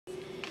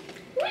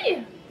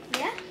Maria.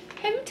 Yeah?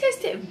 Have you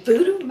tasted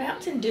Voodoo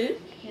Mountain Dew?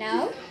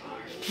 No.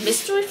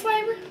 Mystery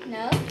flavor?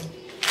 No.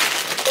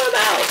 What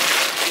about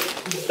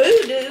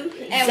Voodoo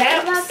And Zaps?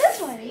 what about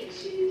this one?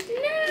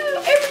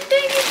 No,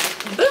 everything is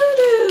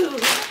Voodoo.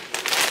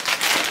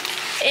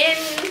 In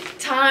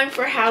time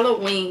for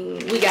Halloween,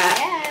 we got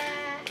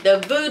the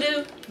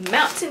Voodoo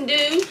Mountain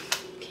Dew.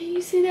 Can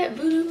you see that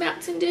Voodoo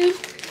Mountain Dew?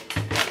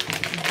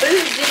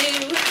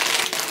 Voodoo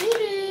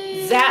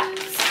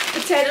Zaps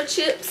potato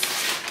chips.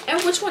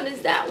 And which one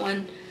is that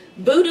one?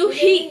 Voodoo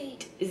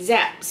Heat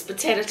Zaps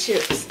potato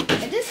chips.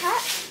 Is this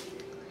hot?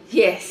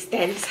 Yes,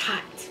 that is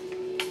hot.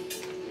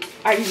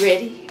 Are you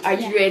ready? Are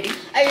you ready?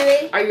 Are you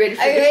ready? Are you ready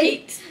for the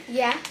heat?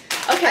 Yeah.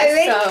 Okay, Are you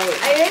ready? so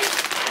Are you ready?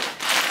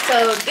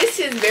 So this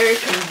is very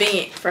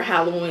convenient for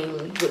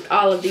Halloween with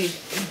all of these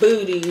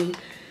voodoo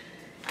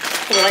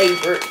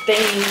flavored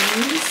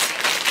things.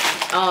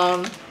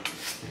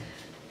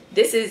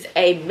 This is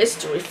a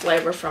mystery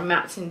flavor from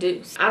Mountain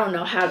Dew. I don't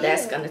know how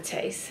that's gonna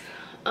taste.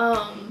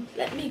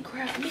 Let me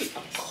grab me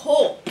a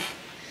cup.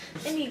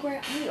 Let me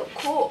grab me a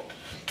cup.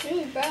 Let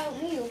me grab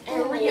me a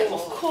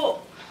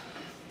cup.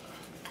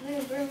 Let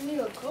me grab me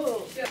a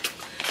cup.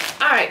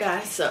 Alright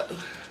guys, so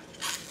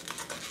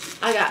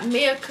I got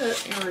me a cup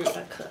and Rhea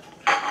a cup.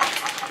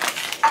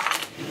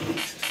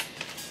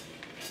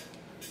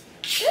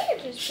 Did I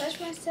just touch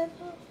myself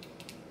up?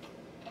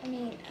 I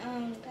mean,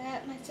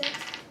 pat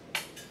myself.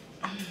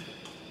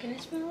 Can I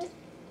smell it?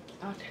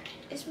 Okay.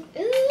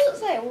 It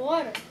looks like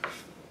water.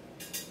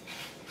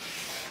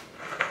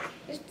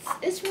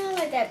 It smells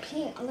like that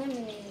pink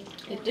lemonade.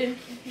 It do?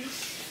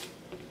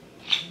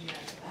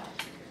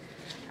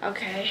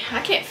 Okay,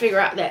 I can't figure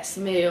out that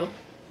smell.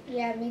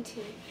 Yeah, me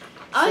too.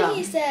 So, All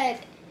he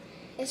said.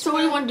 So what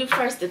do you want to do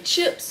first, the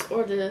chips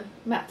or the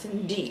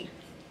Mountain Dew?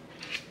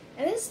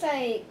 It looks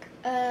like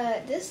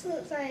this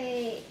looks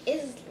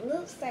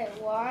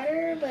like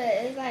water, but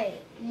it's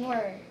like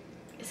more.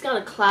 It's got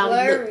a cloudy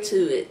blurry. look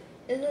to it.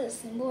 It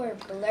looks more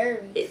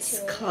blurry. It's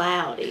to it.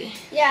 cloudy.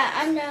 Yeah,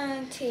 I'm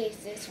gonna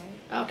taste this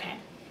one. Okay.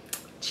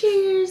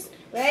 Cheers.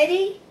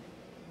 Ready?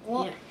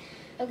 One.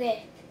 Yeah.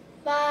 Okay.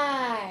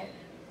 5,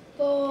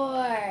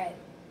 4,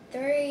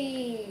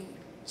 3,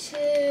 2,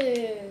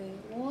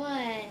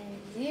 1,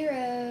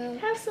 0.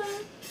 Have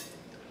some.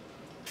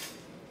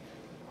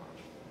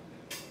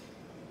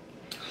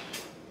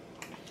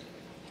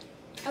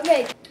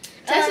 Okay.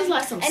 Tastes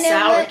like some and then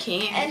sour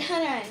candy. And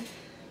hold on.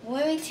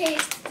 When we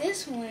taste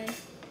this one,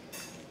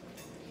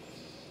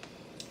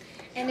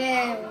 and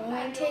then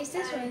when we taste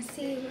this one,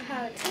 see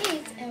how it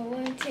tastes, and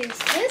when we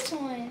taste this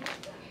one,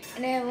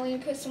 and then when you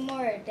put some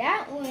more of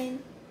that one,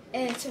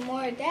 and some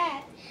more of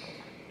that,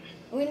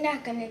 you're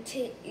not gonna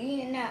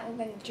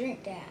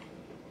drink that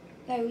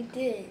like we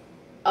did.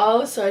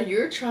 Oh, so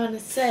you're trying to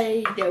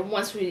say that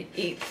once we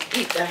eat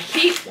the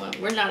heat one,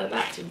 we're not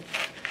allowed to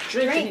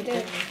drink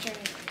anything.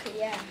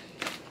 Yeah.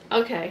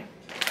 Okay.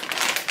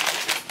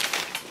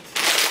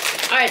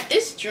 All right,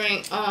 this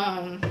drink,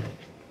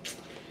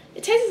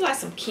 it tastes like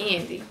some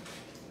candy.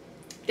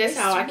 That's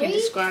how I can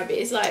describe it.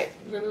 It's like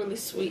really, really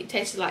sweet. It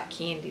tastes like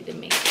candy to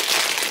me.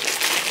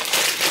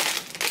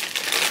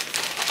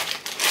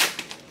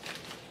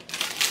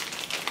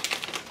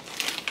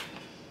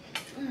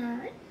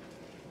 Alright.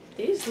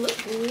 These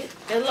look good.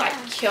 They're like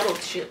kettle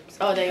chips.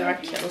 Oh, they are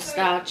kettle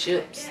style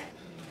chips.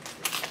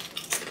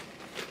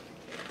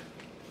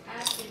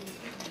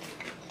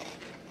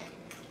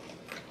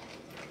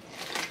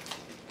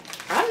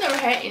 I've never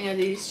had any of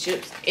these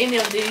chips. Any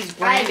of these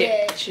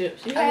branded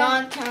chips. A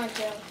long time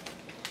ago.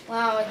 When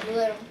I was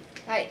little.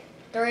 Like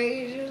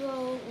 3 years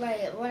old.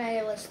 Like when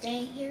I was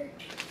staying here.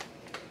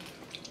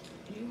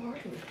 You are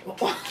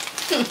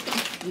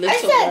I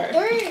said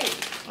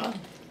 3. Oh.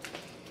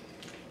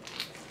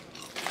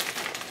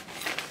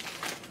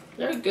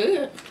 They're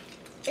good.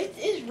 It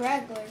is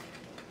regular.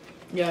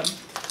 Yeah.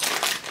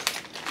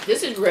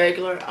 This is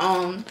regular.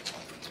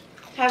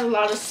 Has a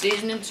lot of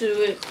seasoning to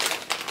it.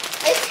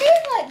 It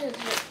tastes like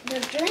the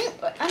drink,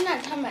 but I'm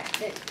not talking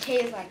about it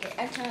tastes like it.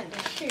 I'm talking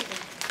about the sugar.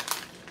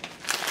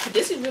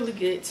 This is really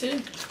good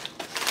too.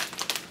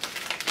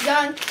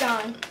 Dun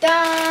dun dun.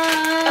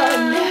 Oh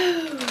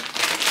no.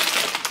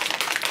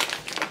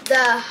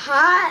 The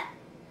hot.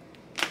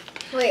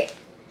 Wait.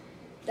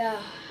 The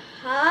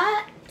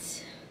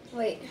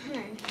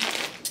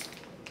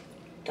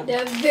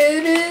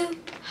Voodoo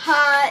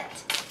hot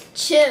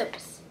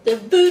chips. The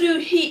Voodoo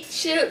Heat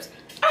chips.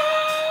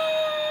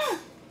 Ah!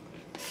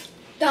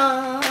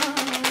 Dun.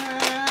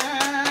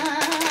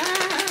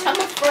 I'm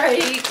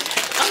afraid.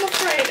 I'm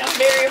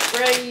very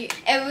afraid.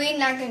 And we're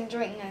not gonna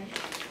drink none.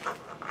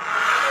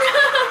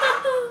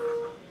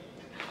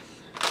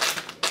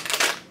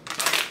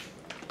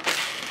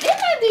 It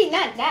might be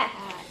not that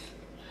hot.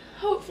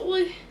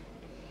 Hopefully.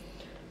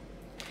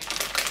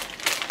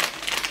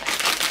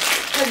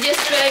 Cause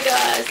yesterday,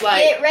 guys,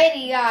 like Get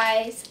ready,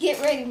 guys. Get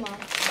ready, Mom.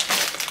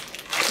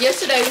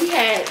 yesterday we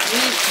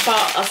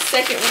bought a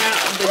second round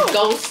of the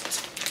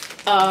ghost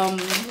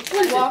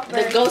Whopper.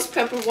 the ghost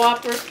pepper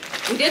Whopper.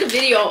 We did a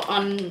video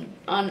on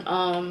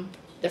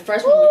the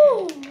first one.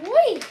 Ooh,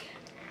 wait.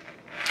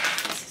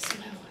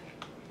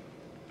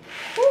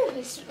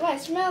 It's like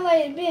smell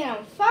like it's being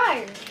on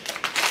fire.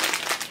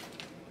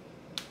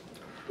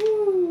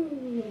 Ooh.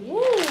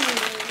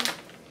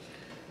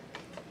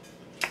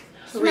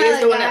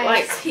 Rhea's the one that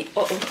likes heat.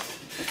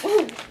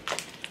 Ooh.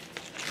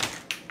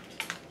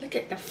 Look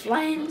at the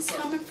flames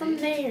coming from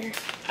there.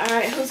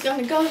 Alright, who's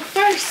gonna go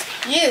first?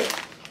 You.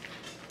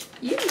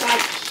 You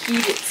like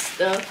heated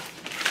stuff.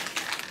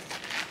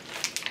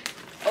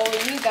 Oh,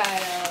 you got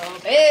a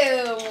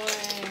big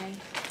one.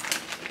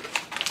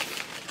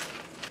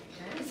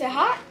 Is it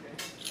hot?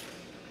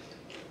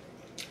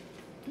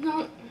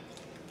 No.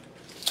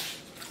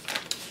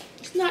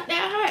 It's not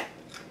that hot.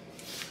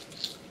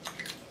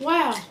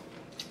 Wow.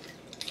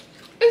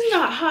 It's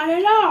not hot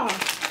at all.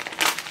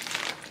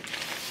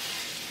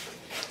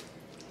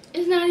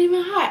 It's not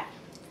even hot.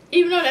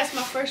 Even though that's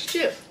my first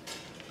chip.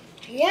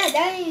 Yeah,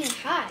 that ain't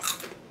hot.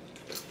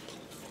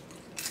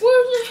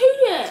 Where's the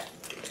heat at?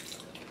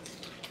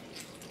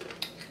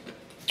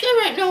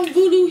 There ain't no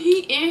voodoo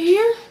heat in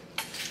here.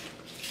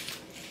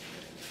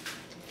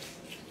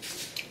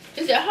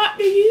 Is it hot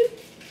to you?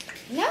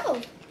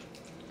 No.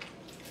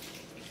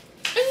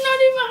 It's not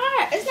even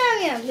hot. It's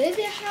not even a little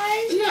bit hot.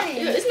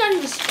 It's not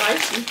even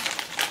spicy.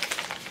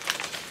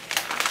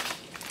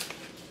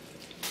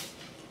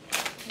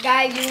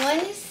 Guys, you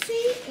want to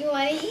see? You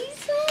want to eat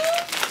some?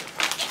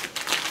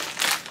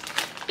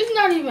 It's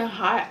not even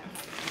hot.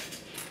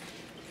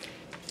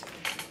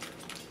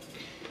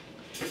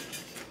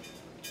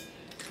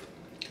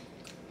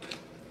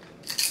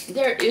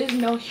 There is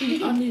no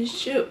heat on these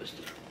chips.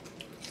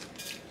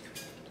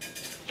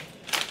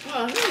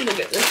 Oh, let me look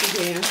at this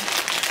again.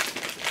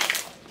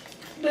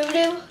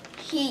 Voodoo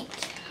heat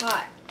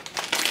hot.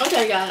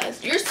 Okay,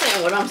 guys, you're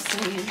saying what I'm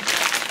saying.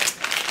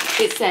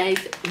 It says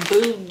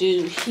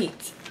voodoo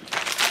heat.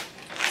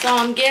 So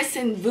I'm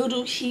guessing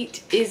voodoo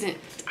heat isn't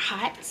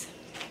hot.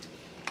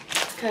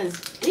 Because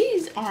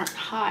these aren't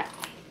hot.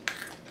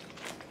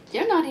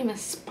 They're not even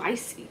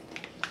spicy.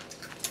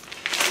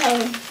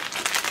 So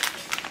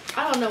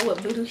I don't know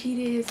what voodoo heat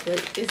is,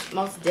 but it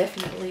most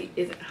definitely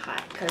isn't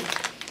hot because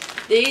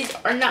these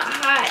are not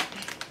hot.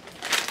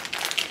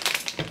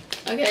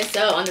 Okay,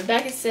 so on the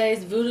back it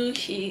says Voodoo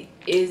Heat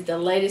is the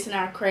latest in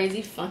our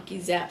crazy, funky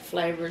zap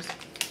flavors.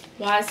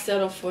 Why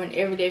settle for an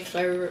everyday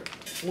flavor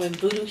when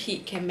Voodoo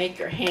Heat can make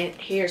your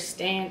hair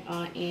stand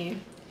on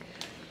end?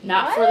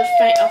 Not for the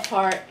faint of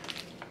heart.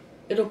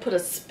 It'll put a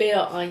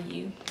spell on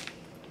you.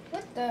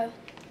 What the?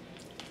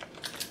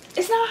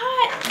 It's not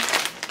hot.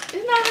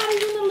 It's not hot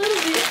even a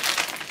little bit.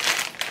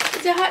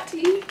 Is it hot to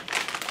you?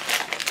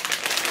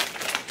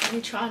 Let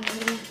me try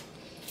another one.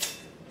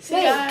 See,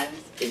 wait, guys,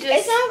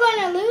 it's not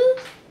gonna lose?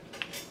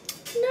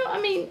 No,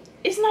 I mean,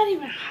 it's not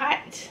even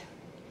hot.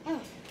 Oh.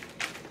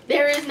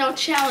 There is no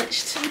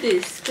challenge to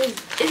this because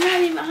it's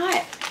not even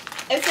hot.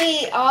 If we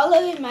eat all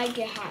of it, might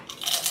get hot.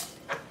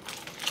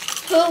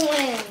 Who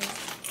wins?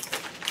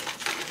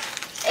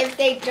 If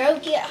they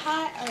don't get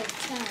hot or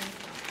time?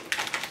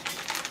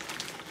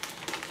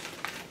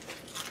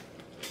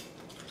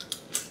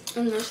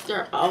 Unless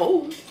they're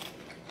old.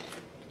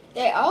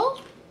 They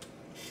old?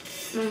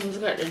 Let's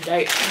look at the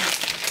date.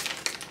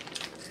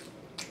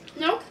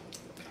 Nope.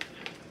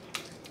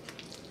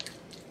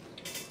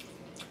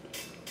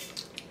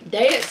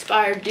 They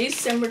expired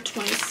December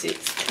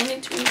 26th,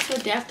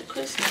 2022, day after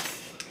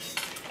Christmas.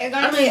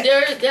 I mean,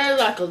 they're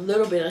like a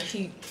little bit of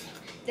heat.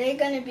 They're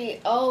gonna be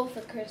old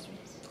for Christmas.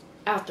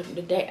 After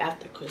the day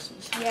after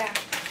Christmas. Yeah.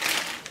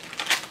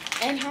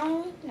 And how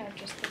long? No,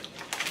 just kidding.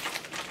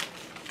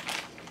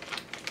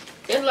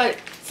 It's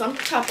like some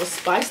type of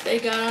spice they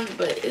got on it,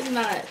 but it's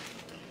not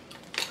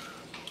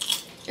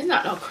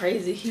no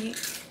crazy heat.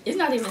 It's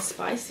not even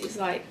spicy. It's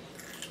like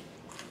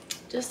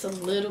just a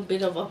little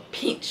bit of a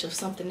pinch of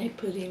something they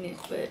put in it,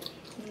 but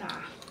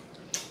nah.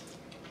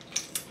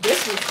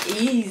 This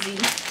was easy.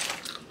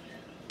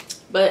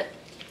 But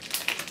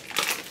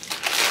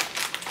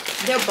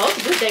they're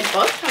both good. They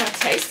both kind of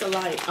taste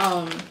alike.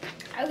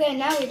 Okay,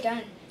 now we're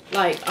done.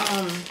 Alright.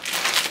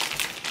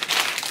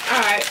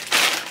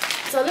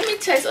 So let me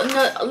taste a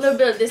little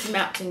bit of this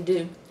Mountain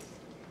Dew.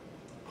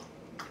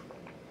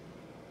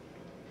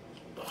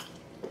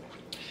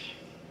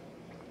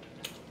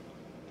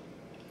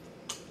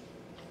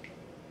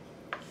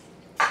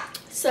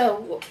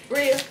 So,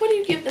 Rhea, what do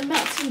you give the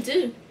Mountain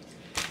Dew?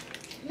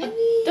 Maybe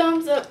A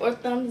thumbs up or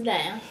thumbs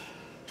down?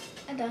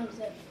 a thumbs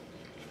up.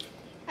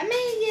 I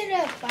may give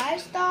it a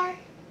 5-star.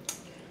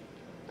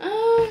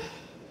 I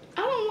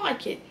don't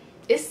like it.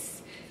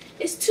 It's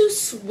too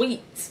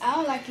sweet. I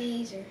don't like it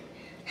either.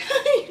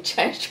 You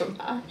changed your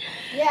mind.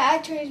 Yeah, I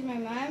changed my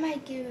mind. I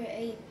might give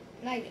it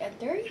a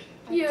 3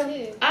 or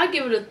 2. I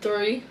give it a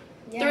 3.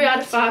 Yeah, 3 out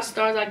of 5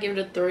 stars. I give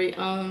it a 3. 3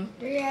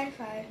 out of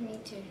 5. Me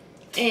too.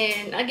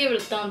 And I give it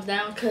a thumbs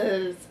down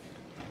because,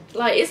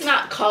 like, it's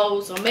not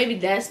cold, so maybe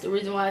that's the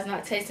reason why it's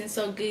not tasting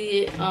so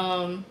good.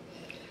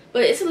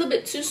 But it's a little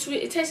bit too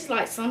sweet. It tastes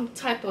like some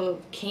type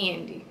of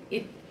candy.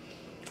 It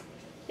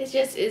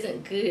just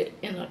isn't good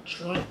in a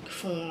drink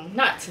form.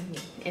 Not to me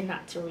and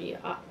not to Rhea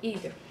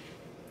either.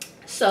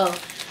 So,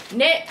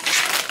 next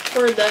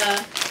for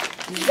the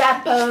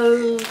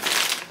Zappos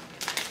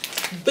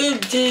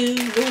Voodoo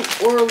New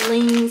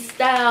Orleans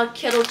style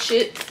kettle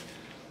chips,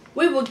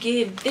 we will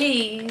give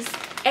these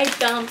a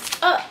thumbs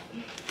up.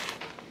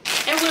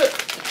 And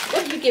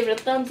what do you give it,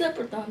 a thumbs up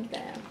or thumbs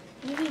down?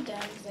 You do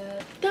thumbs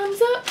up.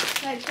 Thumbs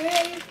up? Like 3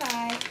 out of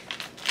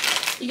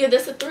 5. You give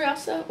this a 3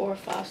 also or a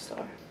 5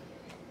 star?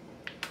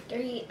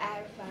 3 out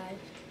of 5.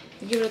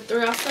 You give it a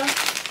 3 also?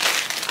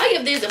 I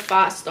give these a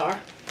 5 star.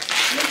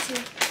 Me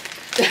too.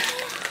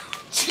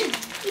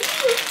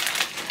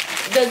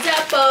 The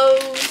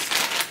Zappos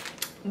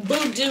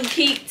Voodoo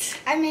Heat.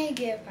 I may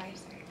give 5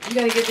 star. You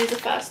gonna give these a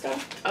 5 star?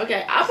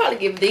 Okay, I'll probably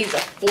give these a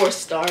 4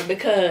 star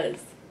because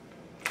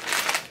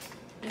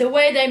the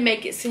way they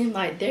make it seem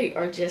like they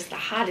are just the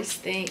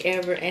hottest thing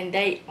ever, and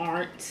they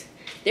aren't.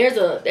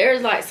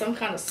 There's like some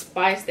kind of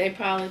spice they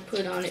probably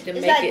put on it to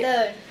make like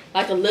it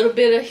like a little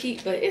bit of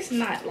heat, but it's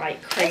not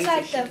like crazy. It's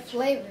like heat. the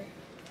flavor.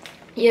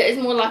 Yeah,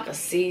 it's more like a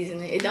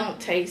seasoning. It don't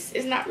taste.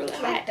 It's not really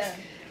hot.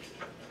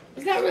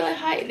 It's not really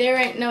hot. There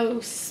ain't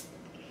no.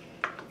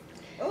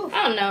 Ooh.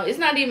 I don't know. It's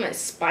not even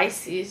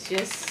spicy. It's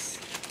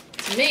just,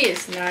 to me,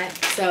 it's not.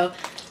 So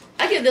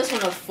I give this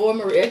one a 4.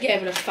 Maria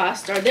gave it a 5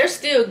 star. They're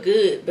still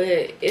good, but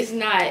it's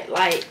not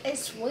like.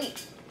 It's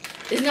sweet.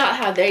 It's not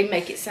how they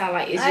make it sound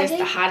like it's just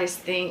the hottest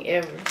thing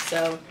ever.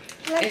 So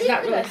it's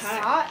not really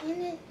hot. Salt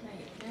in it?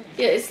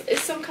 Yeah,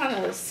 it's some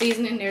kind of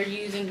seasoning they're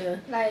using to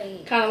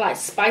like kind of like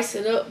spice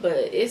it up, but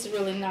it's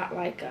really not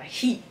like a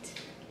heat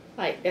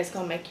like that's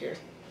gonna make your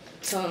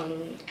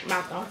tongue,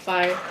 mouth on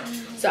fire.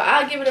 So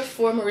I'll give it a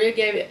 4. Maria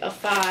gave it a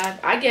 5.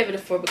 I gave it a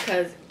 4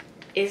 because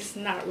it's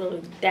not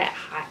really that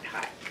hot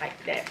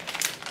like that.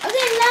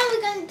 Okay, now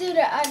we're gonna do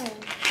the other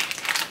one.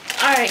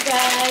 Alright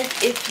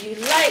guys, if you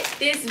like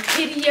this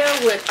video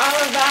with all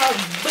of our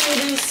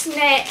Voodoo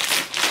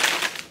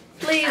Snacks,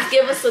 please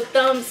give us a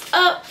thumbs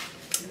up.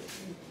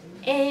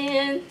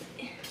 And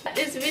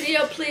this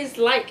video, please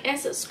like and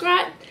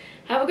subscribe.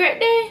 Have a great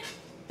day.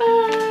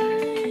 Bye.